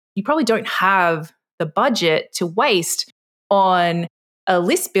you probably don't have the budget to waste on a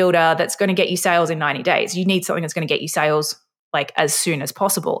list builder that's going to get you sales in 90 days. You need something that's going to get you sales like as soon as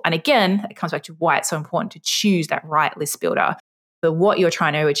possible. And again, it comes back to why it's so important to choose that right list builder for what you're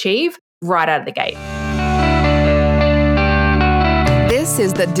trying to achieve right out of the gate. This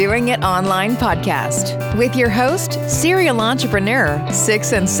is the Doing It Online podcast with your host, serial entrepreneur,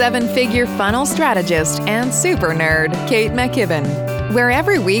 6- and 7-figure funnel strategist, and super nerd, Kate McKibben. Where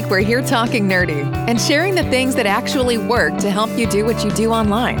every week we're here talking nerdy and sharing the things that actually work to help you do what you do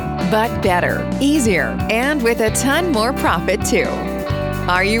online, but better, easier, and with a ton more profit too.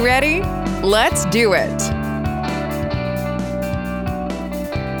 Are you ready? Let's do it.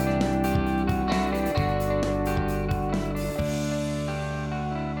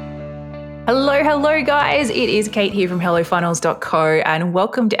 Hello guys. It is Kate here from HelloFunnels.co and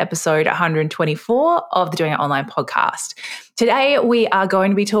welcome to episode 124 of the Doing It Online podcast. Today we are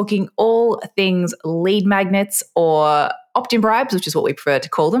going to be talking all things lead magnets or opt-in bribes, which is what we prefer to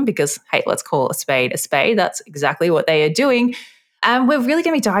call them because, hey, let's call a spade a spade. That's exactly what they are doing. And we're really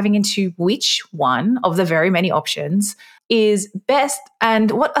going to be diving into which one of the very many options is best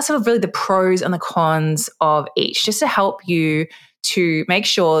and what are sort of really the pros and the cons of each, just to help you to make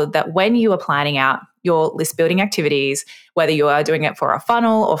sure that when you are planning out your list building activities, whether you are doing it for a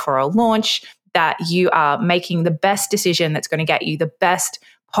funnel or for a launch, that you are making the best decision that's going to get you the best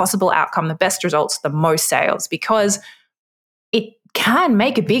possible outcome, the best results, the most sales, because it can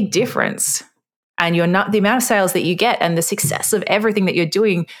make a big difference. And you're not the amount of sales that you get and the success of everything that you're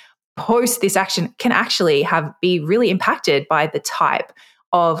doing post this action can actually be really impacted by the type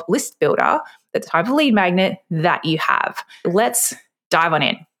of list builder, the type of lead magnet that you have. Let's dive on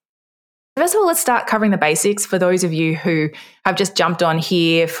in. First of all, let's start covering the basics for those of you who have just jumped on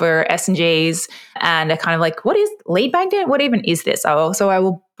here for S&Gs and are kind of like, what is lead magnet? What even is this? So I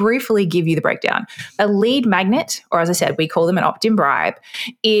will briefly give you the breakdown. A lead magnet, or as I said, we call them an opt-in bribe,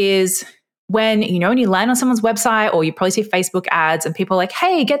 is when you land on someone's website or you probably see Facebook ads and people are like,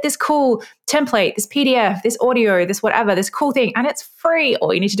 hey, get this cool template, this PDF, this audio, this whatever, this cool thing, and it's free.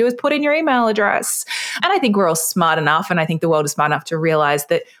 All you need to do is put in your email address. And I think we're all smart enough, and I think the world is smart enough to realize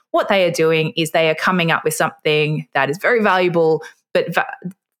that what they are doing is they are coming up with something that is very valuable, but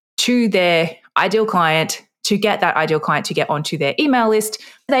to their ideal client, to get that ideal client to get onto their email list,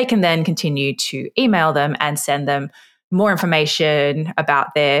 they can then continue to email them and send them more information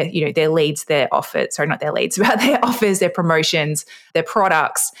about their leads, their offers, sorry, not their leads, about their offers, their promotions, their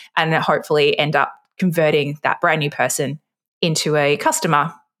products, and hopefully end up converting that brand new person into a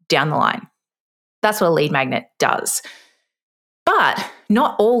customer down the line. That's what a lead magnet does. But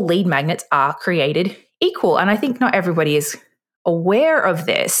not all lead magnets are created equal. And I think not everybody is aware of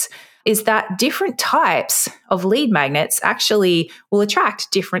this, is that different types of lead magnets actually will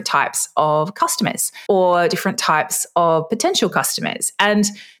attract different types of customers or different types of potential customers. And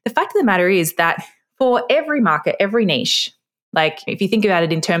the fact of the matter is that for every market, every niche, like if you think about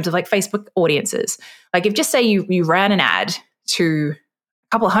it in terms of like Facebook audiences, like if just say you ran an ad to a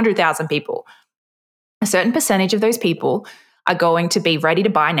couple of 100,000 people, a certain percentage of those people are going to be ready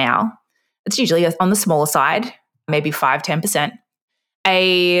to buy now. It's usually on the smaller side, maybe 5-10%.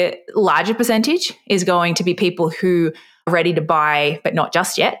 A larger percentage is going to be people who are ready to buy, but not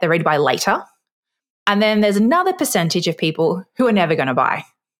just yet. They're ready to buy later. And then there's another percentage of people who are never going to buy.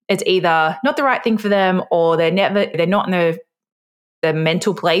 It's either not the right thing for them, or they're not in the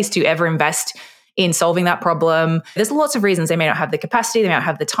mental place to ever invest in solving that problem. There's lots of reasons. They may not have the capacity. They may not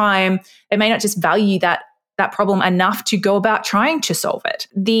have the time. They may not just value that problem enough to go about trying to solve it.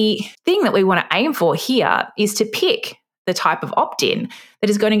 The thing that we want to aim for here is to pick the type of opt-in that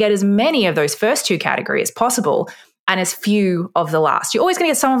is going to get as many of those first two categories as possible and as few of the last. You're always going to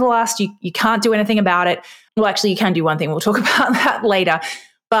get some of the last. You can't do anything about it. Well, actually, you can do one thing. We'll talk about that later.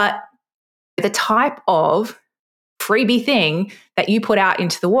 But the type of freebie thing that you put out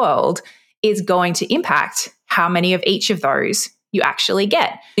into the world is going to impact how many of each of those you actually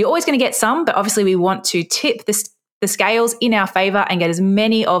get. You're always going to get some, but obviously we want to tip the scales in our favor and get as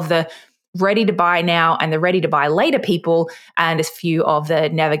many of the ready to buy now and the ready to buy later people and as few of the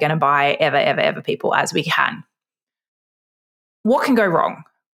never going to buy ever people as we can. What can go wrong?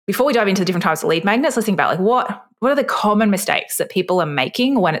 Before we dive into the different types of lead magnets, let's think about like what are the common mistakes that people are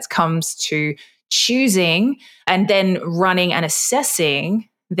making when it comes to choosing and then running and assessing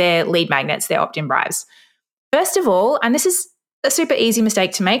their lead magnets, their opt-in bribes. First of all, and this is a super easy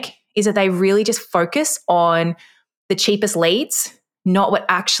mistake to make, is that they really just focus on the cheapest leads, not what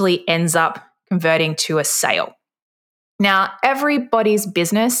actually ends up converting to a sale. Now, everybody's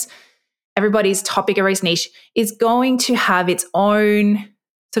business, everybody's topic, everybody's niche is going to have its own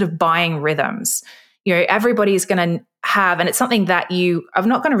sort of buying rhythms. Everybody's going to have, and it's something that I'm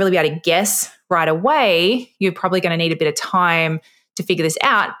not going to really be able to guess right away. You're probably going to need a bit of time to figure this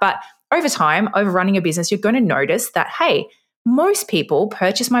out. But over time, over running a business, you're going to notice that, hey, most people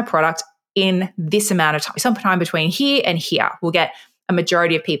purchase my product in this amount of time, sometime between here and here. We'll get a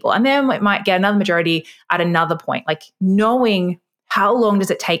majority of people. And then it might get another majority at another point. Like knowing how long does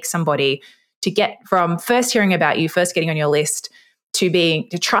it take somebody to get from first hearing about you, first getting on your list, to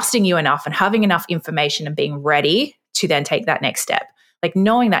trusting you enough and having enough information and being ready to then take that next step. Like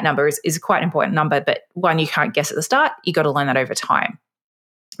knowing that number is quite an important number, but one you can't guess at the start. You got to learn that over time.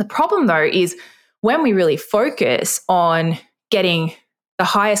 The problem though is when we really focus on getting the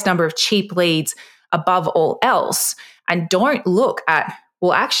highest number of cheap leads above all else and don't look at,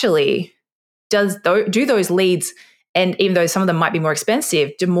 well, actually, do those leads, and even though some of them might be more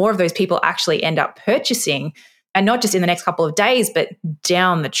expensive, do more of those people actually end up purchasing? And not just in the next couple of days, but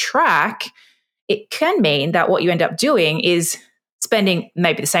down the track, it can mean that what you end up doing is spending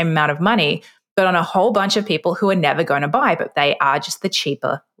maybe the same amount of money, but on a whole bunch of people who are never going to buy, but they are just the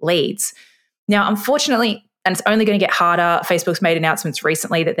cheaper leads. Now, unfortunately, and it's only going to get harder, Facebook's made announcements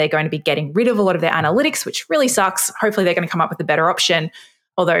recently that they're going to be getting rid of a lot of their analytics, which really sucks. Hopefully they're going to come up with a better option,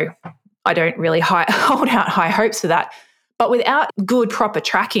 although I don't really hold out high hopes for that. But without good, proper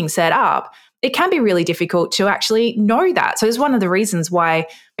tracking set up, it can be really difficult to actually know that. So it's one of the reasons why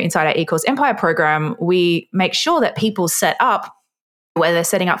inside our eCourse Empire program, we make sure that people set up, whether they're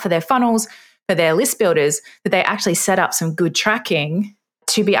setting up for their funnels, for their list builders, that they actually set up some good tracking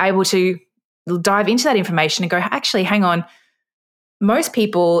to be able to dive into that information and go, actually, hang on, most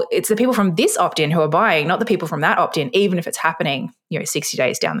people, it's the people from this opt-in who are buying, not the people from that opt-in, even if it's happening, 60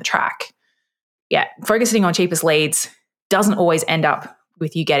 days down the track. Yeah, focusing on cheapest leads doesn't always end up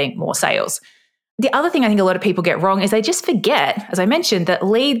with you getting more sales. The other thing I think a lot of people get wrong is they just forget, as I mentioned, that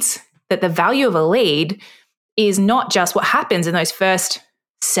the value of a lead is not just what happens in those first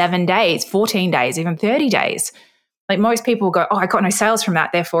 7 days, 14 days, even 30 days. Like most people go, oh, I got no sales from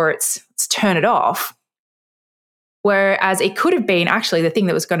that, therefore it's turn it off. Whereas it could have been actually the thing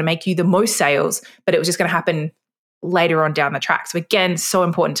that was going to make you the most sales, but it was just going to happen later on down the track. So again, so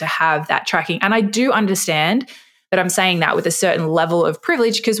important to have that tracking. And I do understand that I'm saying that with a certain level of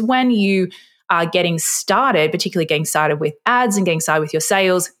privilege, because when you are getting started, particularly getting started with ads and getting started with your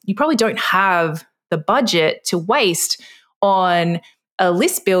sales, you probably don't have the budget to waste on a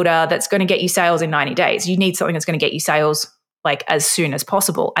list builder that's going to get you sales in 90 days. You need something that's going to get you sales like as soon as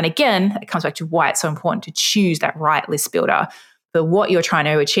possible. And again, it comes back to why it's so important to choose that right list builder for what you're trying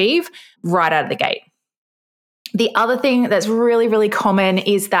to achieve right out of the gate. The other thing that's really, really common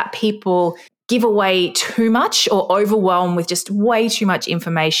is that people give away too much or overwhelm with just way too much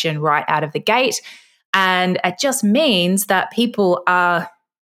information right out of the gate. And it just means that people are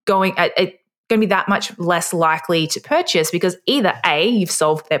going to be that much less likely to purchase because either A, you've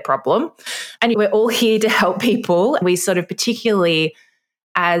solved their problem, and we're all here to help people. We sort of, particularly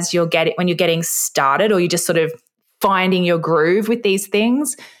as when you're getting started or you're just sort of finding your groove with these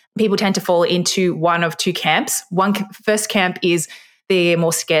things, people tend to fall into one of two camps. First camp is the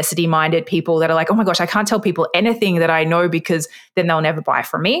more scarcity-minded people that are like, oh my gosh, I can't tell people anything that I know because then they'll never buy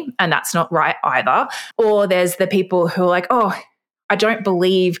from me. And that's not right either. Or there's the people who are like, oh, I don't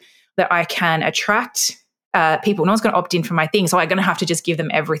believe that I can attract people. No one's going to opt in for my thing. So I'm going to have to just give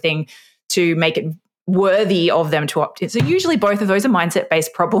them everything to make it worthy of them to opt in. So usually both of those are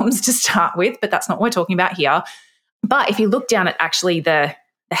mindset-based problems to start with, but that's not what we're talking about here. But if you look down at actually the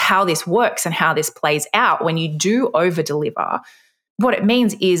how this works and how this plays out when you do over-deliver, what it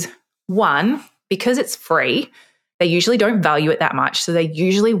means is, one, because it's free, they usually don't value it that much. So they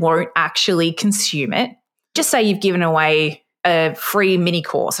usually won't actually consume it. Just say you've given away a free mini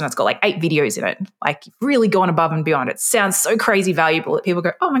course and it's got like 8 videos in it, like you've really gone above and beyond. It sounds so crazy valuable that people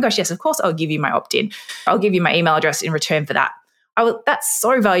go, oh my gosh, yes, of course I'll give you my opt-in. I'll give you my email address in return for that. That's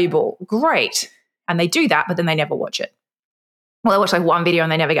so valuable. Great. And they do that, but then they never watch it. Well, they watch like one video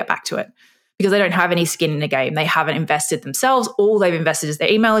and they never get back to it because they don't have any skin in the game. They haven't invested themselves. All they've invested is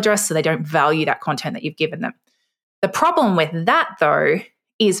their email address, so they don't value that content that you've given them. The problem with that, though,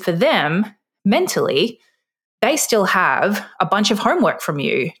 is for them, mentally, they still have a bunch of homework from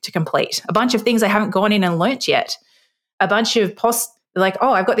you to complete, a bunch of things they haven't gone in and learnt yet, a bunch of like,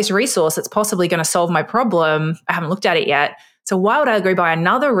 oh, I've got this resource that's possibly going to solve my problem. I haven't looked at it yet. So why would I go buy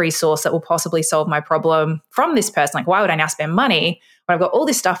another resource that will possibly solve my problem from this person? Like, why would I now spend money when I've got all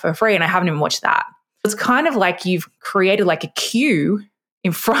this stuff for free and I haven't even watched that? It's kind of like you've created like a queue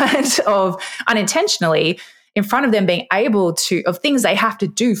in front of, unintentionally, in front of them being able to, of things they have to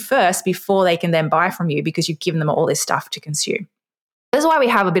do first before they can then buy from you because you've given them all this stuff to consume. This is why we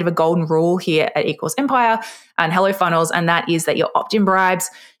have a bit of a golden rule here at Equals Empire and Hello Funnels, and that is that your opt-in bribes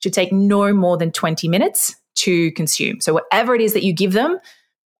should take no more than 20 minutes to consume. So whatever it is that you give them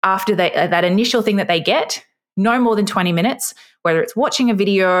after that initial thing that they get, no more than 20 minutes, whether it's watching a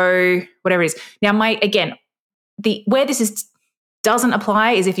video, whatever it is. Now, where this doesn't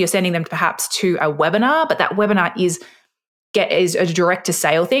apply is if you're sending them perhaps to a webinar, but that webinar is a direct to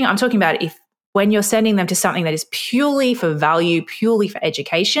sale thing. I'm talking about when you're sending them to something that is purely for value, purely for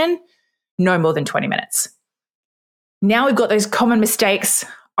education, no more than 20 minutes. Now we've got those common mistakes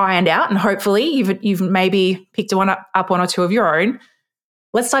ironed out, and hopefully you've maybe picked one up one or two of your own.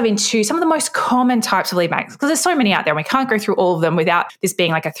 Let's dive into some of the most common types of lead magnets, because there's so many out there and we can't go through all of them without this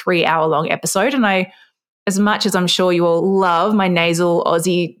being like a 3-hour long episode. And as much as I'm sure you all love my nasal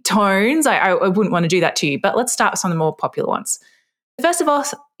Aussie tones, I wouldn't want to do that to you. But let's start with some of the more popular ones. First of all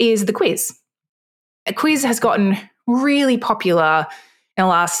is the quiz. A quiz has gotten really popular in the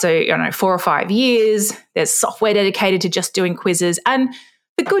last, 4 or 5 years. There's software dedicated to just doing quizzes, and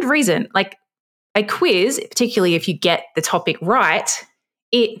for good reason. Like a quiz, particularly if you get the topic right,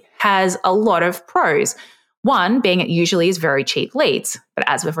 it has a lot of pros. One being it usually is very cheap leads, but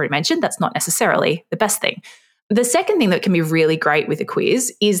as we've already mentioned, that's not necessarily the best thing. The second thing that can be really great with a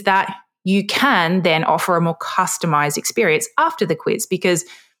quiz is that you can then offer a more customized experience after the quiz, because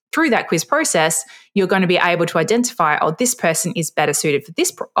through that quiz process, you're going to be able to identify, this person is better suited for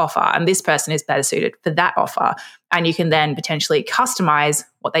this offer and this person is better suited for that offer. And you can then potentially customize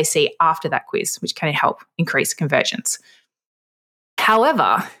what they see after that quiz, which can help increase conversions.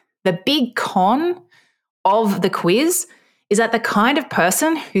 However, the big con of the quiz is that the kind of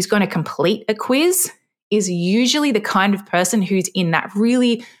person who's going to complete a quiz is usually the kind of person who's in that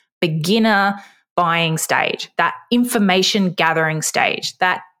really beginner buying stage, that information gathering stage,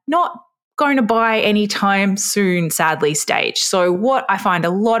 that not going to buy anytime soon, sadly, stage. So what I find a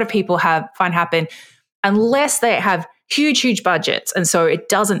lot of people find happen, unless they have huge budgets, and so it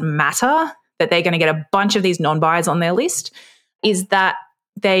doesn't matter that they're going to get a bunch of these non-buyers on their list, is that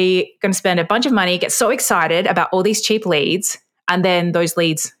they're going to spend a bunch of money, get so excited about all these cheap leads, and then those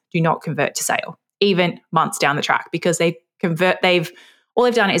leads do not convert to sale, even months down the track, because all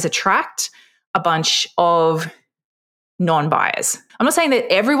they've done is attract a bunch of non-buyers. I'm not saying that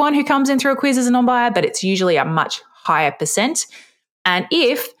everyone who comes in through a quiz is a non-buyer, but it's usually a much higher percent. And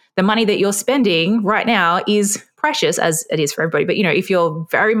if the money that you're spending right now is precious, as it is for everybody, but if you're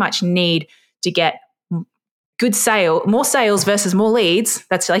very much need to get more sales versus more leads,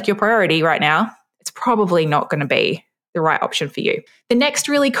 that's like your priority right now, it's probably not going to be the right option for you. The next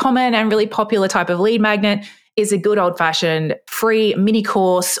really common and really popular type of lead magnet is a good old-fashioned free mini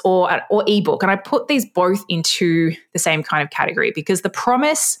course or ebook. And I put these both into the same kind of category because the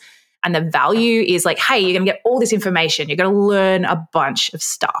promise and the value is like, hey, you're going to get all this information. You're going to learn a bunch of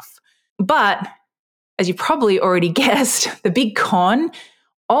stuff. But as you probably already guessed, the big con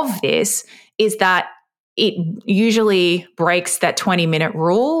of this is that it usually breaks that 20-minute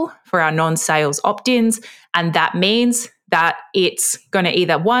rule for our non-sales opt-ins. And that means that it's going to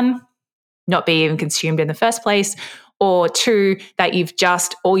either, one, not be even consumed in the first place, or two, that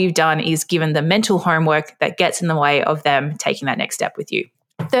all you've done is given the mental homework that gets in the way of them taking that next step with you.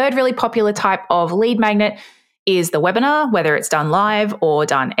 Third really popular type of lead magnet is the webinar, whether it's done live or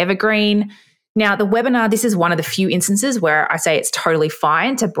done evergreen. Now, the webinar, this is one of the few instances where I say it's totally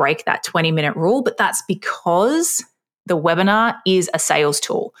fine to break that 20-minute rule, but that's because the webinar is a sales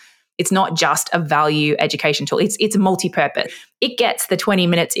tool. It's not just a value education tool. It's multi-purpose. It gets the 20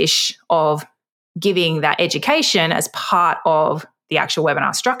 minutes-ish of giving that education as part of the actual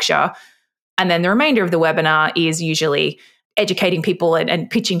webinar structure. And then the remainder of the webinar is usually educating people and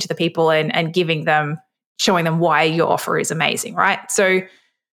pitching to the people and showing them why your offer is amazing, right? So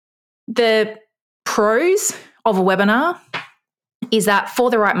the pros of a webinar is that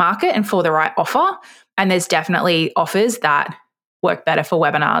for the right market and for the right offer, and there's definitely offers that work better for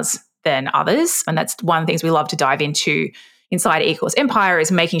webinars than others. And that's one of the things we love to dive into inside Equals Empire,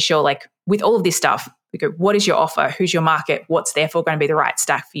 is making sure, like, with all of this stuff, we go, what is your offer? Who's your market? What's therefore going to be the right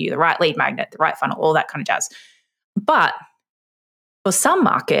stack for you, the right lead magnet, the right funnel, all that kind of jazz. But for some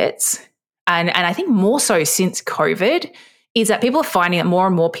markets, and I think more so since COVID, is that people are finding that more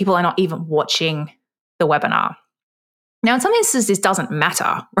and more people are not even watching the webinar. Now, in some instances, this doesn't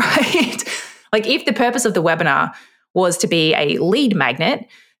matter, right? Like, if the purpose of the webinar was to be a lead magnet,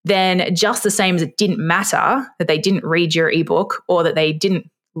 then just the same as it didn't matter that they didn't read your ebook or that they didn't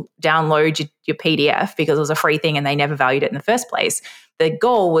download your PDF because it was a free thing and they never valued it in the first place. The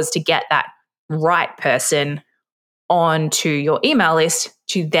goal was to get that right person onto your email list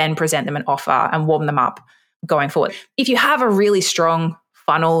to then present them an offer and warm them up going forward. If you have a really strong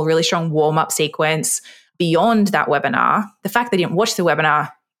funnel, really strong warm-up sequence beyond that webinar, the fact that you didn't watch the webinar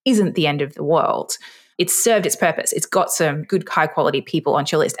isn't the end of the world. It's served its purpose. It's got some good, high-quality people on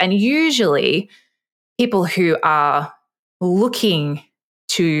your list. And usually people who are who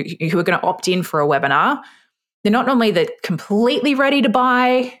are going to opt in for a webinar, they're not normally completely ready to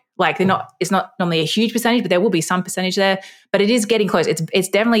buy. Like it's not normally a huge percentage, but there will be some percentage there, but it is getting close. It's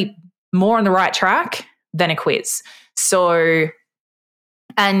definitely more on the right track than a quiz. So,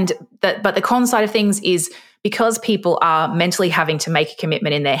 but the con side of things is because people are mentally having to make a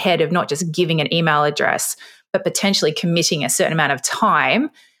commitment in their head of not just giving an email address, but potentially committing a certain amount of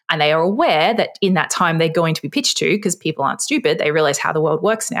time. And they are aware that in that time they're going to be pitched to, because people aren't stupid. They realize how the world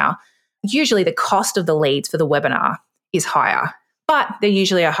works now. Usually the cost of the leads for the webinar is higher, but they're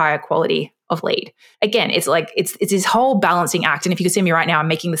usually a higher quality of lead. Again, it's this whole balancing act. And if you can see me right now, I'm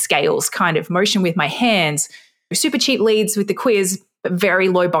making the scales kind of motion with my hands. Super cheap leads with the quiz, but very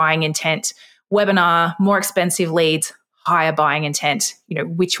low buying intent. Webinar, more expensive leads, higher buying intent.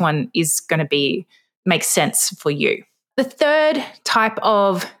 Which one is going to make sense for you? The third type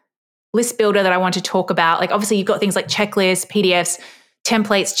of list builder that I want to talk about, like obviously you've got things like checklists, PDFs,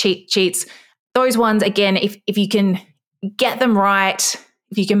 templates, cheats. Those ones, again, if you can get them right,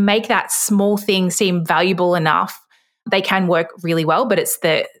 if you can make that small thing seem valuable enough, they can work really well. But it's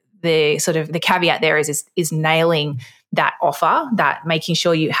the sort of the caveat there is nailing that offer, that making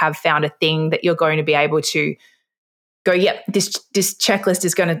sure you have found a thing that you're going to be able to go, yep, this checklist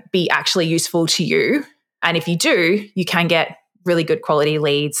is going to be actually useful to you. And if you do, you can get really good quality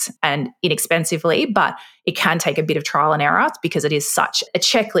leads and inexpensively, but it can take a bit of trial and error because it is such a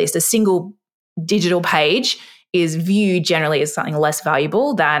checklist. A single digital page is viewed generally as something less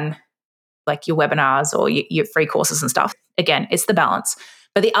valuable than like your webinars or your free courses and stuff. Again, it's the balance.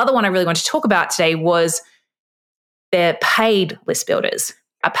 But the other one I really want to talk about today was the paid list builders,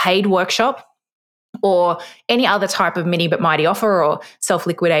 a paid workshop or any other type of mini but mighty offer or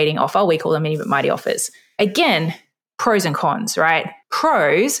self-liquidating offer. We call them mini but mighty offers. Again, pros and cons, right?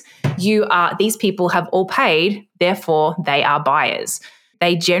 Pros, these people have all paid, therefore they are buyers.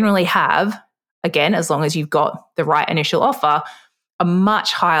 They generally have, again, as long as you've got the right initial offer, a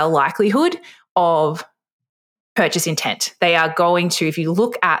much higher likelihood of purchase intent. They are going to, if you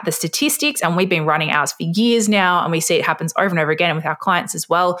look at the statistics, and we've been running ours for years now, and we see it happens over and over again with our clients as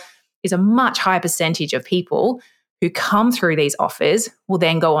well, is a much higher percentage of people who come through these offers will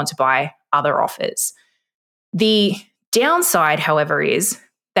then go on to buy other offers. The downside, however, is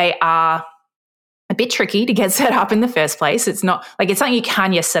they are a bit tricky to get set up in the first place. It's not like it's something you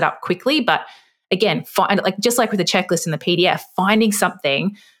can set up quickly, but again, just like with the checklist in the PDF, finding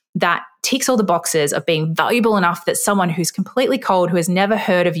something that ticks all the boxes of being valuable enough that someone who's completely cold, who has never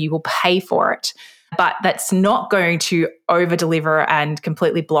heard of you, will pay for it, but that's not going to over deliver and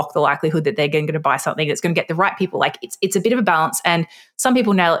completely block the likelihood that they're going to buy something that's going to get the right people. Like it's a bit of a balance, and some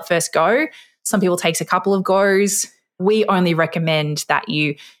people nail it first go. Some people takes a couple of goes. We only recommend that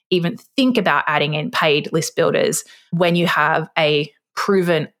you even think about adding in paid list builders when you have a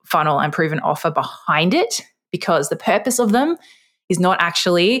proven funnel and proven offer behind it, because the purpose of them is not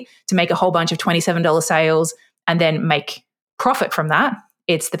actually to make a whole bunch of $27 sales and then make profit from that.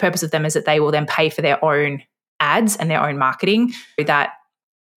 It's the purpose of them is that they will then pay for their own ads and their own marketing so that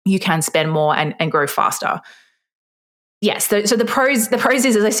you can spend more and grow faster. Yes, so the pros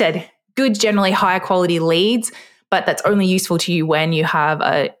is, as I said, good, generally higher quality leads, but that's only useful to you when you have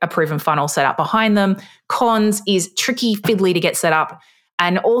a proven funnel set up behind them. Cons is tricky, fiddly to get set up.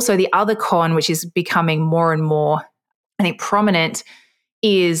 And also the other con, which is becoming more and more, I think, prominent,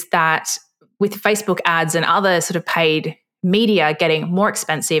 is that with Facebook ads and other sort of paid media getting more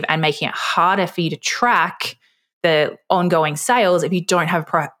expensive and making it harder for you to track the ongoing sales, if you don't have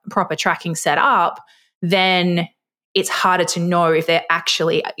proper tracking set up, then it's harder to know if there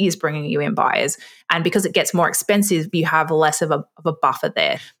actually is bringing you in buyers. And because it gets more expensive, you have less of a buffer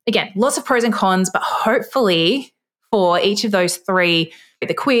there. Again, lots of pros and cons, but hopefully for each of those three,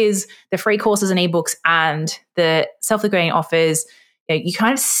 the quiz, the free courses and ebooks, and the self-liquidating offers, you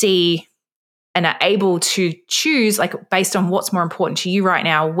kind of see and are able to choose, like based on what's more important to you right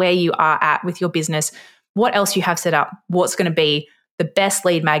now, where you are at with your business, what else you have set up, what's going to be the best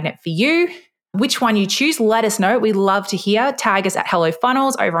lead magnet for you. Which one you choose, let us know. We love to hear. Tag us at Hello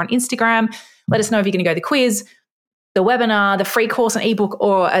Funnels over on Instagram. Let us know if you're going to go the quiz, the webinar, the free course and ebook,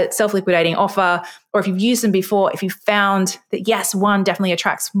 or a self-liquidating offer, or if you've used them before, if you found that, yes, one definitely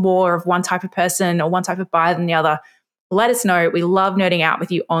attracts more of one type of person or one type of buyer than the other, let us know. We love nerding out with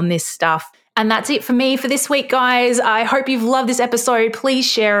you on this stuff. And that's it for me for this week, guys. I hope you've loved this episode. Please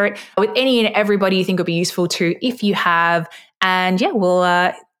share it with any and everybody you think will be useful to if you have. And yeah,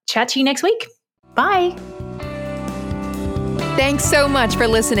 we'll chat to you next week. Bye. Thanks so much for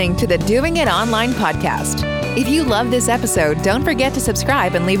listening to the Doing It Online podcast. If you love this episode, don't forget to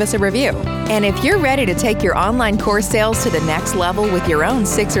subscribe and leave us a review. And if you're ready to take your online course sales to the next level with your own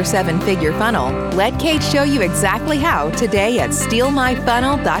 6 or 7 figure funnel, let Kate show you exactly how today at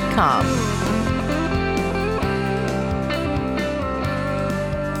stealmyfunnel.com.